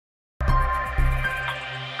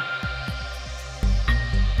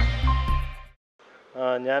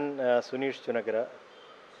ഞാൻ സുനീഷ് ചുനക്കര.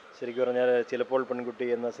 ശരിക്കും പറഞ്ഞാൽ ചിലപ്പോൾ പെൺകുട്ടി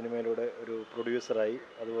എന്ന സിനിമയിലൂടെ ഒരു പ്രൊഡ്യൂസറായി,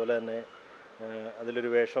 അതുപോലെ തന്നെ അതിലൊരു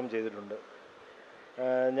വേഷം ചെയ്തിട്ടുണ്ട്.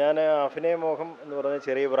 ഞാൻ അഭിനയമോഹം എന്ന് പറഞ്ഞാൽ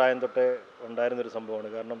ചെറിയ പ്രായം തൊട്ടേ ഉണ്ടായിരുന്നൊരു സംഭവമാണ്.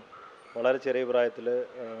 കാരണം വളരെ ചെറിയ പ്രായത്തിൽ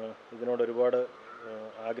ഇതിനോട് ഒരുപാട്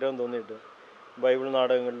ആഗ്രഹം തോന്നിയിട്ട് ബൈബിൾ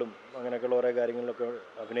നാടകങ്ങളിലും അങ്ങനെയൊക്കെയുള്ള ഓരോ കാര്യങ്ങളിലൊക്കെ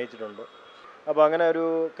അഭിനയിച്ചിട്ടുണ്ട്. അപ്പോൾ അങ്ങനെ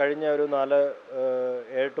കഴിഞ്ഞ ഒരു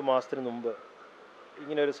 4-8 മാസത്തിന് മുമ്പ്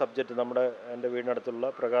ഇങ്ങനെ ഒരു സബ്ജക്റ്റ് എൻ്റെ വീടിനടുത്തുള്ള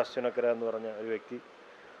പ്രകാശ് ചുനക്കര എന്ന് പറഞ്ഞ ഒരു വ്യക്തി,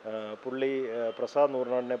 പുള്ളി പ്രസാദ്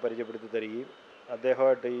നൂർനാടിനെ പരിചയപ്പെടുത്തി തരികയും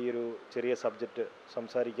അദ്ദേഹമായിട്ട് ഈ ഒരു ചെറിയ സബ്ജക്റ്റ്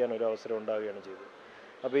സംസാരിക്കാൻ ഒരു അവസരം ഉണ്ടാവുകയാണ് ചെയ്തത്.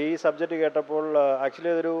 അപ്പോൾ ഈ സബ്ജക്റ്റ് കേട്ടപ്പോൾ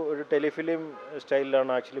ആക്ച്വലി ഒരു ടെലിഫിലിം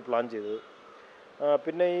സ്റ്റൈലിലാണ് ആക്ച്വലി പ്ലാൻ ചെയ്തത്.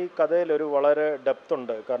 പിന്നെ ഈ കഥയിലൊരു വളരെ ഡെപ്ത്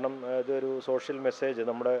ഉണ്ട്. കാരണം ഇതൊരു സോഷ്യൽ മെസ്സേജ്,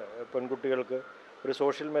 നമ്മുടെ പെൺകുട്ടികൾക്ക് ഒരു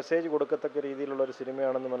സോഷ്യൽ മെസ്സേജ് കൊടുക്കത്തക്ക രീതിയിലുള്ളൊരു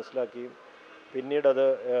സിനിമയാണെന്ന് മനസ്സിലാക്കുകയും പിന്നീടത്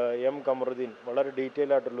എം കമറുദ്ദീൻ വളരെ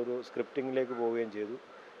ഡീറ്റെയിൽ ആയിട്ടുള്ളൊരു സ്ക്രിപ്റ്റിങ്ങിലേക്ക് പോവുകയും ചെയ്തു.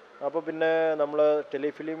 അപ്പോൾ പിന്നെ നമ്മൾ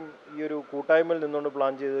ടെലിഫിലിം ഈ ഒരു കൂട്ടായ്മയിൽ നിന്നുകൊണ്ട്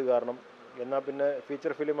പ്ലാൻ ചെയ്തത് കാരണം, എന്നാൽ പിന്നെ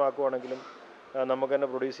ഫീച്ചർ ഫിലിം ആക്കുവാണെങ്കിലും നമുക്ക് തന്നെ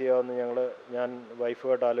പ്രൊഡ്യൂസ് ചെയ്യാമെന്ന് ഞാൻ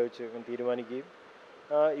വൈഫുമായിട്ട് ആലോചിച്ച് തീരുമാനിക്കുകയും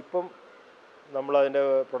ഇപ്പം നമ്മളതിൻ്റെ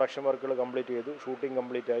പ്രൊഡക്ഷൻ വർക്കുകൾ കംപ്ലീറ്റ് ചെയ്തു, ഷൂട്ടിംഗ്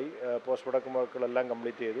കംപ്ലീറ്റ് ആയി, പോസ്റ്റ് പ്രൊഡക്ഷൻ വർക്കുകളെല്ലാം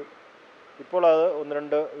കംപ്ലീറ്റ് ചെയ്തു. ഇപ്പോൾ അത്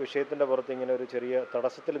 1-2 വിഷയത്തിൻ്റെ പുറത്ത് ഇങ്ങനെ ഒരു ചെറിയ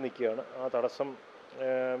തടസ്സത്തിൽ നിൽക്കുകയാണ്. ആ തടസ്സം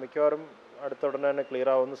മിക്കവാറും അടുത്ത ഉടനെ തന്നെ ക്ലിയർ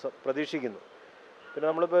ആവുമെന്ന് പ്രതീക്ഷിക്കുന്നു. പിന്നെ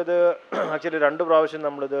നമ്മളിപ്പോൾ ഇത് ആക്ച്വലി 2 പ്രാവശ്യം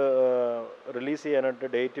നമ്മളിത് റിലീസ് ചെയ്യാനായിട്ട്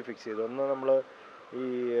ഡേറ്റ് ഫിക്സ് ചെയ്തു. ഒന്ന് നമ്മൾ ഈ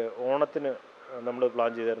ഓണത്തിന് നമ്മൾ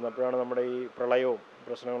പ്ലാൻ ചെയ്തായിരുന്നു. അപ്പോഴാണ് നമ്മുടെ ഈ പ്രളയവും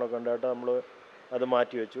പ്രശ്നങ്ങളൊക്കെ ഉണ്ടായിട്ട് നമ്മൾ അത്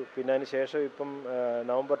മാറ്റിവെച്ചു. പിന്നെ അതിന് ശേഷം ഇപ്പം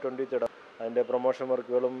നവംബർ 20 അതിൻ്റെ പ്രൊമോഷൻ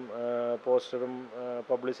വർക്കുകളും പോസ്റ്ററും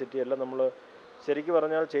പബ്ലിസിറ്റി എല്ലാം നമ്മൾ ശരിക്കും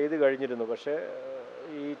പറഞ്ഞാൽ ചെയ്ത് കഴിഞ്ഞിരുന്നു. പക്ഷേ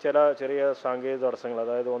ഈ ചെറിയ സാങ്കേതിക തടസ്സങ്ങൾ,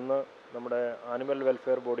 അതായത് ഒന്ന് നമ്മുടെ ആനിമൽ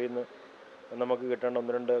വെൽഫെയർ ബോഡിയിൽ നിന്ന് നമുക്ക് കിട്ടേണ്ട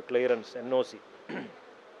 1-2 ക്ലിയറൻസ് NOC,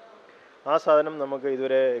 ആ സാധനം നമുക്ക്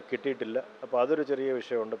ഇതുവരെ കിട്ടിയിട്ടില്ല. അപ്പോൾ അതൊരു ചെറിയ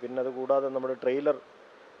വിഷയമുണ്ട്. പിന്നെ അത് കൂടാതെ നമ്മുടെ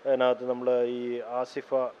ട്രെയിലറിനകത്ത് നമ്മൾ ഈ ആസിഫ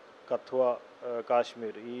കത്വ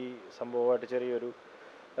കാശ്മീർ ഈ സംഭവമായിട്ട് ചെറിയൊരു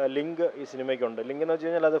ലിങ്ക് ഈ സിനിമയ്ക്കുണ്ട്. ലിങ്ക് എന്ന് വെച്ച്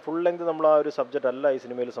കഴിഞ്ഞാൽ അത് ഫുൾ ലെങ്ത് നമ്മൾ ആ ഒരു സബ്ജക്റ്റ് അല്ല ഈ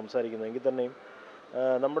സിനിമയിൽ സംസാരിക്കുന്നത്. എങ്കിൽ തന്നെയും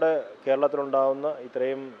നമ്മുടെ കേരളത്തിലുണ്ടാകുന്ന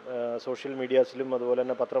ഇത്രയും സോഷ്യൽ മീഡിയാസിലും അതുപോലെ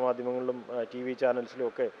തന്നെ പത്രമാധ്യമങ്ങളിലും TV ചാനൽസിലും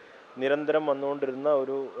ഒക്കെ നിരന്തരം വന്നുകൊണ്ടിരുന്ന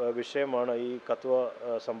ഒരു വിഷയമാണ് ഈ കത്വ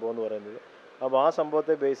സംഭവം എന്ന് പറയുന്നത്. അപ്പോൾ ആ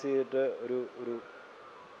സംഭവത്തെ ബേസ് ചെയ്തിട്ട്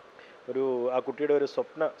ആ കുട്ടിയുടെ ഒരു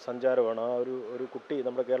സ്വപ്ന സഞ്ചാരമാണ്. ഒരു കുട്ടി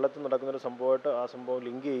നമ്മുടെ കേരളത്തിൽ നടക്കുന്നൊരു സംഭവമായിട്ട് ആ സംഭവം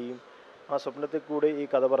ലിങ്ക് ചെയ്യും, ആ സ്വപ്നത്തിൽ കൂടി ഈ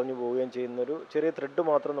കഥ പറഞ്ഞു പോവുകയും ചെയ്യുന്നൊരു ചെറിയ ത്രെഡ്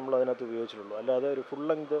മാത്രം നമ്മൾ അതിനകത്ത് ഉപയോഗിച്ചിട്ടുള്ളൂ. അല്ലാതെ ഒരു ഫുൾ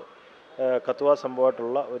ലെങ്ത് കത്വ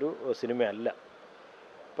സംഭവമായിട്ടുള്ള ഒരു സിനിമയല്ല.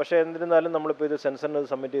 പക്ഷേ എന്നിരുന്നാലും നമ്മളിപ്പോൾ ഇത് സെൻസറിന്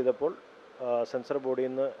സബ്മിറ്റ് ചെയ്തപ്പോൾ സെൻസർ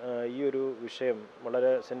ബോഡിയിൽ നിന്ന് ഈ ഒരു വിഷയം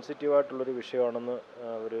വളരെ സെൻസിറ്റീവായിട്ടുള്ളൊരു വിഷയമാണെന്ന്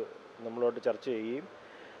അവർ നമ്മളോട് ചർച്ച ചെയ്യുകയും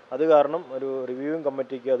അത് കാരണം ഒരു റിവ്യൂവിങ്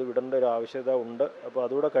കമ്മിറ്റിക്ക് അത് വിടേണ്ട ഒരു ആവശ്യകത ഉണ്ട്. അപ്പോൾ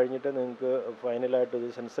അതുകൂടെ കഴിഞ്ഞിട്ട് നിങ്ങൾക്ക് ഫൈനലായിട്ട് ഇത്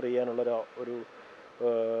സെൻസർ ചെയ്യാനുള്ള ഒരു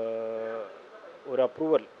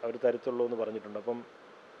അപ്രൂവൽ അവർ തരത്തുള്ളൂ എന്ന് പറഞ്ഞിട്ടുണ്ട്. അപ്പം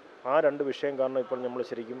ആ 2 വിഷയം കാരണം ഇപ്പോൾ നമ്മൾ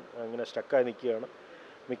ശരിക്കും ഇങ്ങനെ സ്റ്റക്കായി നിൽക്കുകയാണ്.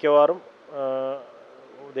 മിക്കവാറും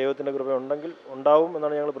ദൈവത്തിൻ്റെ കൃപ ഉണ്ടാവും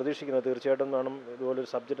എന്നാണ് ഞങ്ങൾ പ്രതീക്ഷിക്കുന്നത്. തീർച്ചയായിട്ടും വേണം. ഇതുപോലൊരു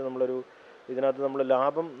സബ്ജക്റ്റ് ഇതിനകത്ത് നമ്മൾ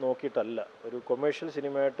ലാഭം നോക്കിയിട്ടല്ല, ഒരു കൊമേഴ്ഷ്യൽ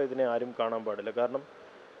സിനിമയായിട്ട് ഇതിനെ ആരും കാണാൻ പാടില്ല. കാരണം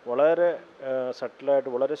വളരെ സട്ടിലായിട്ട്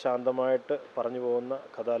വളരെ ശാന്തമായിട്ട് പറഞ്ഞു പോകുന്ന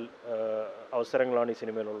അവസരങ്ങളാണ് ഈ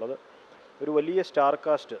സിനിമയിലുള്ളത്. ഒരു വലിയ സ്റ്റാർ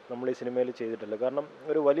കാസ്റ്റ് നമ്മൾ ഈ സിനിമയിൽ ചെയ്തിട്ടില്ല. കാരണം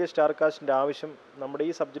ഒരു വലിയ സ്റ്റാർ കാസ്റ്റിൻ്റെ ആവശ്യം നമ്മുടെ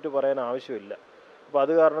ഈ സബ്ജക്റ്റ് പറയാൻ ആവശ്യമില്ല. അപ്പോൾ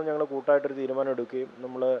അത് കാരണം ഞങ്ങൾ കൂട്ടായിട്ടൊരു തീരുമാനം എടുക്കുകയും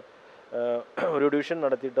നമ്മൾ ഒരു ഓഡിഷൻ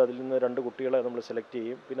നടത്തിയിട്ട് അതിൽ നിന്ന് 2 കുട്ടികളെ നമ്മൾ സെലക്ട്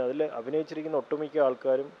ചെയ്യും. പിന്നെ അതിൽ അഭിനയിച്ചിരിക്കുന്ന ഒട്ടുമിക്ക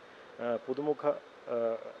ആൾക്കാരും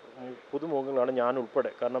പുതുമുഖങ്ങളാണ്, ഞാൻ ഉൾപ്പെടെ.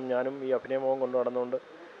 കാരണം ഞാനും ഈ അഭിനയമോഹം കൊണ്ട് നടന്നുകൊണ്ട്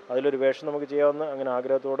അതിലൊരു വേഷം നമുക്ക് ചെയ്യാവുന്ന അങ്ങനെ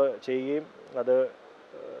ആഗ്രഹത്തോടെ ചെയ്യുകയും അത്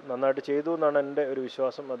നന്നായിട്ട് ചെയ്തു എന്നാണ് എൻ്റെ ഒരു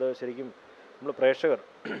വിശ്വാസം. അത് ശരിക്കും നമ്മൾ പ്രേക്ഷകർ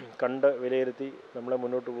കണ്ട് വിലയിരുത്തി നമ്മളെ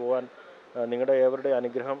മുന്നോട്ട് പോകാൻ നിങ്ങളുടെ ഏവരുടെ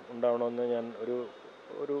അനുഗ്രഹം ഉണ്ടാവണമെന്ന് ഞാൻ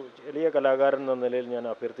ഒരു വലിയ കലാകാരൻ എന്ന നിലയിൽ ഞാൻ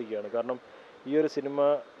അഭ്യർത്ഥിക്കുകയാണ്. കാരണം ഈ ഒരു സിനിമ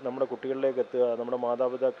നമ്മുടെ കുട്ടികളിലേക്ക് എത്തുക, നമ്മുടെ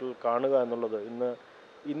മാതാപിതാക്കൾ കാണുക എന്നുള്ളത്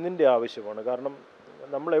ഇന്നിൻ്റെ ആവശ്യമാണ്. കാരണം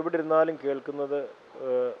നമ്മൾ എവിടെ ഇരുന്നാലും കേൾക്കുന്നത്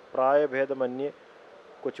പ്രായഭേദമന്യേ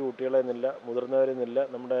കൊച്ചുകുട്ടികളെന്നില്ല, മുതിർന്നവരെന്നില്ല,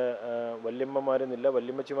 നമ്മുടെ വല്യമ്മമാരെന്നില്ല,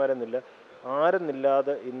 വല്യമ്മച്ചിമാരെന്നില്ല,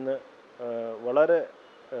 ആരെന്നില്ലാതെ ഇന്ന് വളരെ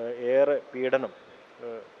ഏറെ പീഡനം,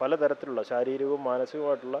 പലതരത്തിലുള്ള ശാരീരികവും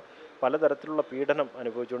മാനസികവുമായിട്ടുള്ള പലതരത്തിലുള്ള പീഡനം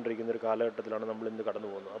അനുഭവിച്ചുകൊണ്ടിരിക്കുന്ന ഒരു കാലഘട്ടത്തിലാണ് നമ്മളിന്ന് കടന്നു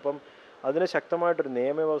പോകുന്നത്. അപ്പം അതിന് ശക്തമായിട്ടൊരു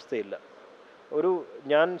നിയമവ്യവസ്ഥയില്ല.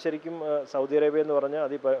 ഞാൻ ശരിക്കും സൗദി അറേബ്യ എന്ന് പറഞ്ഞാൽ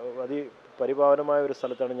പരിപാവനമായ ഒരു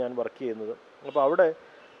സ്ഥലത്താണ് ഞാൻ വർക്ക് ചെയ്യുന്നത്. അപ്പോൾ അവിടെ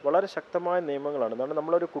വളരെ ശക്തമായ നിയമങ്ങളാണ്. കാരണം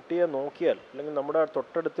നമ്മളൊരു കുട്ടിയെ നോക്കിയാൽ, അല്ലെങ്കിൽ നമ്മുടെ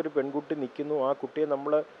തൊട്ടടുത്തൊരു പെൺകുട്ടി നിൽക്കുന്നു, ആ കുട്ടിയെ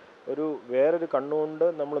നമ്മൾ വേറൊരു കണ്ണുകൊണ്ട്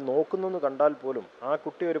നമ്മൾ നോക്കുന്നു എന്ന് കണ്ടാൽ പോലും ആ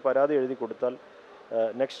കുട്ടി ഒരു പരാതി എഴുതി കൊടുത്താൽ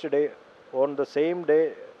next day on the same day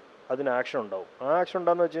അതിന് ആക്ഷൻ ഉണ്ടാവും. ആ ആക്ഷൻ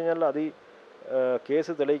ഉണ്ടാകുന്ന വെച്ച് കഴിഞ്ഞാൽ അത് ഈ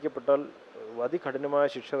കേസ് തെളിയിക്കപ്പെട്ടാൽ അതികഠിനമായ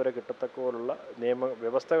ശിക്ഷ വരെ കിട്ടത്തക്ക പോലുള്ള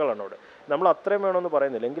വ്യവസ്ഥകളാണ് അവിടെ. നമ്മൾ അത്രയും വേണമെന്ന്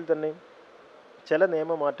പറയുന്നില്ല, എങ്കിൽ തന്നെയും ചില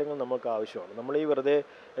നിയമമാറ്റങ്ങൾ നമുക്ക് ആവശ്യമാണ്. നമ്മൾ ഈ വെറുതെ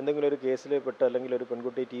എന്തെങ്കിലും ഒരു കേസിൽ പെട്ട് അല്ലെങ്കിൽ ഒരു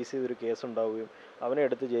പെൺകുട്ടി ടീസ് ചെയ്തൊരു കേസ് ഉണ്ടാവുകയും അവനെ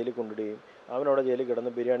എടുത്ത് ജയിലിൽ കൊണ്ടിടുകയും അവനവിടെ ജയിലിൽ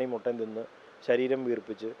കിടന്ന് ബിരിയാണി മുട്ടയും തിന്ന് ശരീരം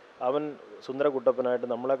വീർപ്പിച്ച് അവൻ സുന്ദരകുട്ടപ്പനായിട്ട്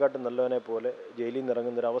നമ്മളെക്കാട്ടും നല്ലവനെ പോലെ ജയിലിൽ നിന്ന്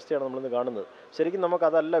ഇറങ്ങുന്ന ഒരു അവസ്ഥയാണ് നമ്മളിന്ന് കാണുന്നത്. ശരിക്കും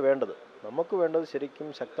നമുക്കതല്ല വേണ്ടത്. നമുക്ക് വേണ്ടത് ശരിക്കും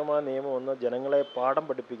ശക്തമായ നിയമം വന്ന് ജനങ്ങളെ പാഠം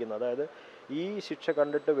പഠിപ്പിക്കുന്ന, അതായത് ഈ ശിക്ഷ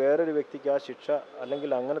കണ്ടിട്ട് വേറൊരു വ്യക്തിക്ക് ആ ശിക്ഷ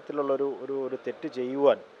അല്ലെങ്കിൽ അങ്ങനത്തിലുള്ളൊരു ഒരു തെറ്റ്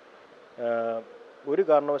ചെയ്യുവാൻ ഒരു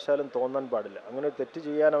കാരണവശാലും തോന്നാൻ പാടില്ല. അങ്ങനെ ഒരു തെറ്റ്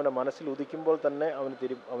ചെയ്യാൻ അവൻ്റെ മനസ്സിൽ ഉദിക്കുമ്പോൾ തന്നെ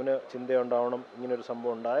അവന് ചിന്തയുണ്ടാവണം, ഇങ്ങനൊരു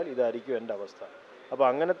സംഭവം ഉണ്ടായാൽ ഇതായിരിക്കും എൻ്റെ അവസ്ഥ. അപ്പോൾ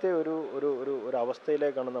അങ്ങനത്തെ ഒരു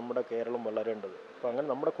അവസ്ഥയിലേക്കാണ് നമ്മുടെ കേരളം വളരേണ്ടത്. അപ്പോൾ അങ്ങനെ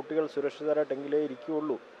നമ്മുടെ കുട്ടികൾ സുരക്ഷിതരായിട്ടെങ്കിലേ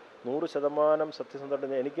ഇരിക്കുകയുള്ളൂ. 100%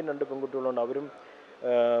 സത്യസന്ധമായിട്ട്. എനിക്കും 2 പെൺകുട്ടികളുണ്ട്. അവരും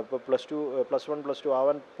ഇപ്പോൾ +1 +2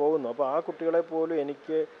 ആവാൻ പോകുന്നു. അപ്പോൾ ആ കുട്ടികളെ പോലും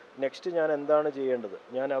എനിക്ക് നെക്സ്റ്റ് ഞാൻ എന്താണ് ചെയ്യേണ്ടത്,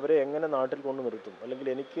 ഞാൻ അവരെ എങ്ങനെ നാട്ടിൽ കൊണ്ട് നിർത്തും, അല്ലെങ്കിൽ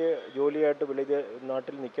എനിക്ക് ജോലിയായിട്ട് വലിയ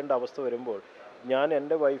നാട്ടിൽ നിൽക്കേണ്ട അവസ്ഥ വരുമ്പോൾ ഞാൻ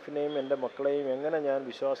എൻ്റെ വൈഫിനെയും എൻ്റെ മക്കളെയും എങ്ങനെ ഞാൻ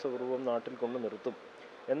വിശ്വാസപൂർവ്വം നാട്ടിൽ കൊണ്ട് നിർത്തും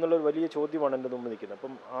എന്നുള്ളൊരു വലിയ ചോദ്യമാണ് എൻ്റെ മുമ്പിൽ നിൽക്കുന്നത്.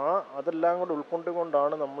 അപ്പം അതെല്ലാം കൂടെ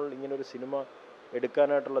ഉൾക്കൊണ്ടുകൊണ്ടാണ് നമ്മൾ ഇങ്ങനൊരു സിനിമ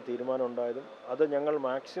എടുക്കാനായിട്ടുള്ള തീരുമാനം ഉണ്ടായതും. അത് ഞങ്ങൾ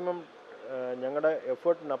മാക്സിമം ഞങ്ങളുടെ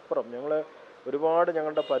എഫേർട്ടിനപ്പുറം ഒരുപാട്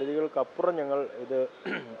ഞങ്ങളുടെ പരിധികൾക്കപ്പുറം ഞങ്ങൾ ഇത്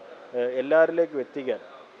എല്ലാവരിലേക്കും എത്തിക്കാൻ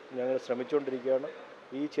ഞങ്ങൾ ശ്രമിച്ചുകൊണ്ടിരിക്കുകയാണ്.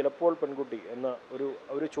 ഈ ചിലപ്പോൾ പെൺകുട്ടി എന്ന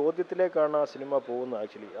ഒരു ചോദ്യത്തിലേക്കാണ് ആ സിനിമ പോകുന്നത്.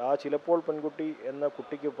 ആക്ച്വലി ആ ചിലപ്പോൾ പെൺകുട്ടി എന്ന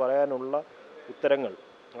കുട്ടിക്ക് പറയാനുള്ള ഉത്തരങ്ങൾ,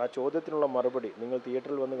 ആ ചോദ്യത്തിനുള്ള മറുപടി നിങ്ങൾ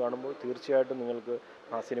തിയേറ്ററിൽ വന്ന് കാണുമ്പോൾ തീർച്ചയായിട്ടും നിങ്ങൾക്ക്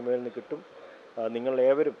ആ സിനിമയിൽ നിന്ന് കിട്ടും. നിങ്ങൾ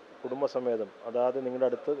ഏവരും കുടുംബസമേതം, അതായത് നിങ്ങളുടെ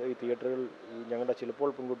അടുത്ത് ഈ തിയേറ്ററുകൾ ഞങ്ങളുടെ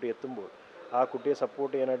ചിലപ്പോൾ പെൺകുട്ടി എത്തുമ്പോൾ ആ കുട്ടിയെ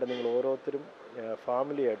സപ്പോർട്ട് ചെയ്യാനായിട്ട് നിങ്ങൾ ഓരോരുത്തരും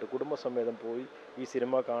ഫാമിലിയായിട്ട് കുടുംബസമേതം പോയി ഈ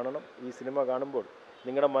സിനിമ കാണണം. ഈ സിനിമ കാണുമ്പോൾ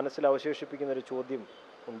നിങ്ങളുടെ മനസ്സിൽ അവശേഷിപ്പിക്കുന്നൊരു ചോദ്യം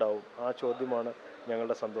ഉണ്ടാവും. ആ ചോദ്യമാണ്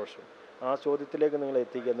ഞങ്ങളുടെ സന്തോഷം. ആ ചോദ്യത്തിലേക്ക് നിങ്ങൾ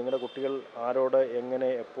എത്തിക്കുക. നിങ്ങളുടെ കുട്ടികൾ ആരോട്, എങ്ങനെ,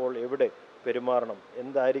 എപ്പോൾ, എവിടെ പെരുമാറണം,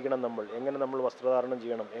 എന്തായിരിക്കണം നമ്മൾ, എങ്ങനെ നമ്മൾ വസ്ത്രധാരണം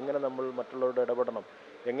ചെയ്യണം, എങ്ങനെ നമ്മൾ മറ്റുള്ളവരോട് ഇടപെടണം,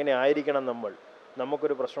 എങ്ങനെ ആയിരിക്കണം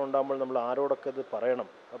നമുക്കൊരു പ്രശ്നം ഉണ്ടാകുമ്പോൾ നമ്മൾ ആരോടൊക്കെ ഇത് പറയണം.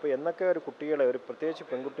 അപ്പോൾ എന്നൊക്കെ ഒരു കുട്ടികളെ, പ്രത്യേകിച്ച്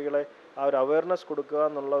പെൺകുട്ടികളെ ആ ഒരു അവയർനെസ് കൊടുക്കുക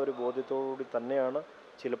എന്നുള്ള ഒരു ബോധ്യത്തോടുകൂടി തന്നെയാണ്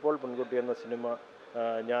ചിലപ്പോൾ പെൺകുട്ടി എന്ന സിനിമ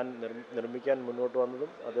ഞാൻ നിർമ്മിക്കാൻ മുന്നോട്ട്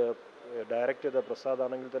വന്നതും. അത് ഡയറക്റ്റ് ചെയ്ത പ്രസാദ്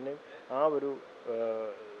ആണെങ്കിൽ തന്നെയും ആ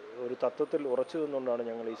ഒരു തത്വത്തിൽ ഉറച്ചു നിന്നുകൊണ്ടാണ്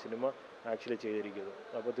ഞങ്ങൾ ഈ സിനിമ ആക്ച്വലി ചെയ്തിരിക്കുന്നത്.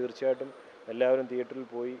 അപ്പോൾ തീർച്ചയായിട്ടും എല്ലാവരും തിയേറ്ററിൽ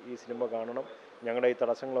പോയി ഈ സിനിമ കാണണം. ഞങ്ങളുടെ ഈ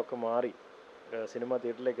തടസ്സങ്ങളൊക്കെ മാറി സിനിമ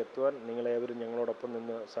തിയേറ്ററിലേക്ക് എത്തുവാൻ നിങ്ങളേവരും ഞങ്ങളോടൊപ്പം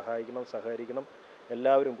നിന്ന് സഹകരിക്കണം.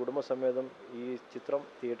 എല്ലാവരും കുടുംബസമേതം ഈ ചിത്രം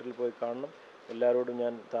തിയേറ്ററിൽ പോയി കാണണം. എല്ലാവരോടും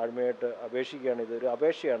ഞാൻ താഴ്മയായിട്ട് അപേക്ഷിക്കുകയാണ്. ഇതൊരു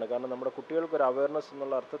അപേക്ഷയാണ്. കാരണം നമ്മുടെ കുട്ടികൾക്കൊരു അവയർനെസ്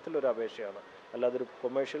എന്നുള്ള അർത്ഥത്തിലൊരു അപേക്ഷയാണ്. അല്ലാതെ ഒരു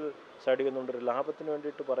കൊമേഴ്ഷ്യൽ സൈഡിൽ നിന്നുകൊണ്ട് ഒരു ലാഭത്തിന്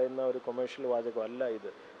വേണ്ടിയിട്ട് പറയുന്ന ഒരു കൊമേഴ്ഷ്യൽ വാചകം അല്ല ഇത്.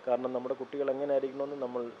 കാരണം നമ്മുടെ കുട്ടികൾ എങ്ങനെ ആയിരിക്കണമെന്ന്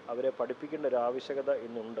നമ്മൾ അവരെ പഠിപ്പിക്കേണ്ട ഒരു ആവശ്യകത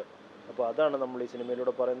ഇന്നുണ്ട്. അപ്പോൾ അതാണ് നമ്മൾ ഈ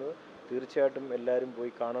സിനിമയിലൂടെ പറയുന്നത്. തീർച്ചയായിട്ടും എല്ലാവരും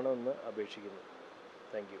പോയി കാണണമെന്ന് അപേക്ഷിക്കുന്നു.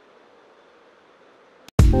 Thank you.